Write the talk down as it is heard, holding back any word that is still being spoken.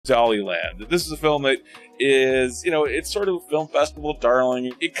Daliland. This is a film that is, it's sort of a film festival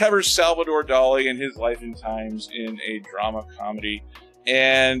darling. It covers Salvador Dali and his life and times in a drama comedy.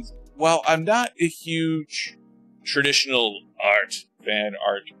 And while I'm not a huge traditional art fan,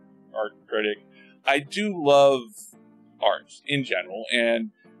 art critic, I do love art in general. And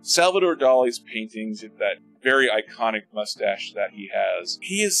Salvador Dali's paintings, that very iconic mustache that he has.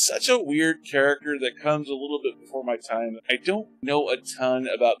 He is such a weird character that comes a little bit before my time. I don't know a ton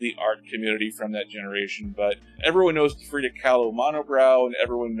about the art community from that generation, but everyone knows the Frida Kahlo monobrow, and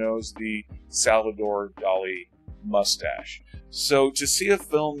everyone knows the Salvador Dali mustache. So to see a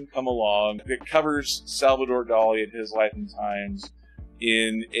film come along that covers Salvador Dali and his life and times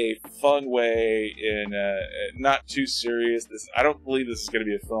in a fun way, in a not too serious, I don't believe this is going to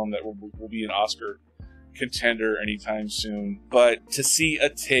be a film that will be an Oscar contender anytime soon, but to see a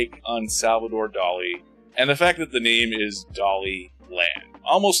take on Salvador Dali, and the fact that the name is Daliland,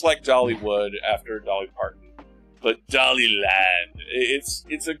 almost like Dollywood after Dolly Parton, but Daliland.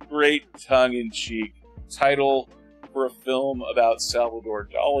 It's a great tongue-in-cheek title for a film about Salvador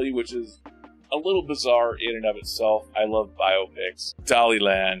Dali, which is a little bizarre in and of itself. I love biopics.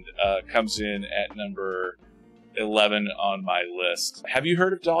 Daliland comes in at number 11 on my list. Have you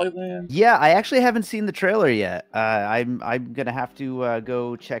heard of Daliland? Yeah, I actually haven't seen the trailer yet. I'm gonna have to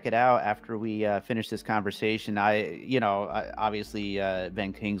go check it out after we finish this conversation. Obviously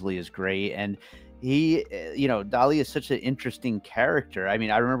Ben Kingsley is great, and he, Dali is such an interesting character. I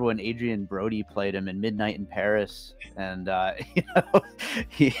mean, I remember when Adrian Brody played him in Midnight in Paris, and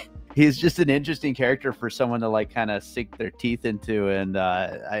he's just an interesting character for someone to like kind of sink their teeth into, and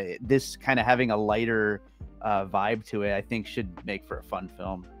this kind of having a lighter vibe to it, I think should make for a fun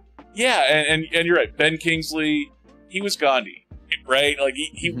film. Yeah, and you're right. Ben Kingsley, he was Gandhi, right? Like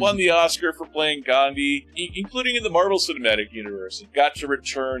he won the Oscar for playing Gandhi, including in the Marvel Cinematic Universe. He got to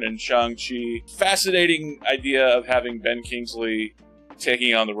return in Shang-Chi. Fascinating idea of having Ben Kingsley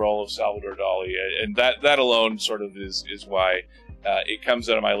taking on the role of Salvador Dali, and that alone sort of is why it comes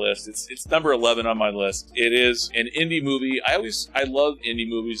out of my list. It's number 11 on my list. It is an indie movie. I love indie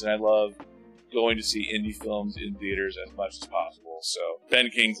movies, and I love going to see indie films in theaters as much as possible. So Ben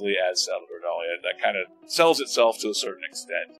Kingsley as Salvador Dali, that kind of sells itself to a certain extent.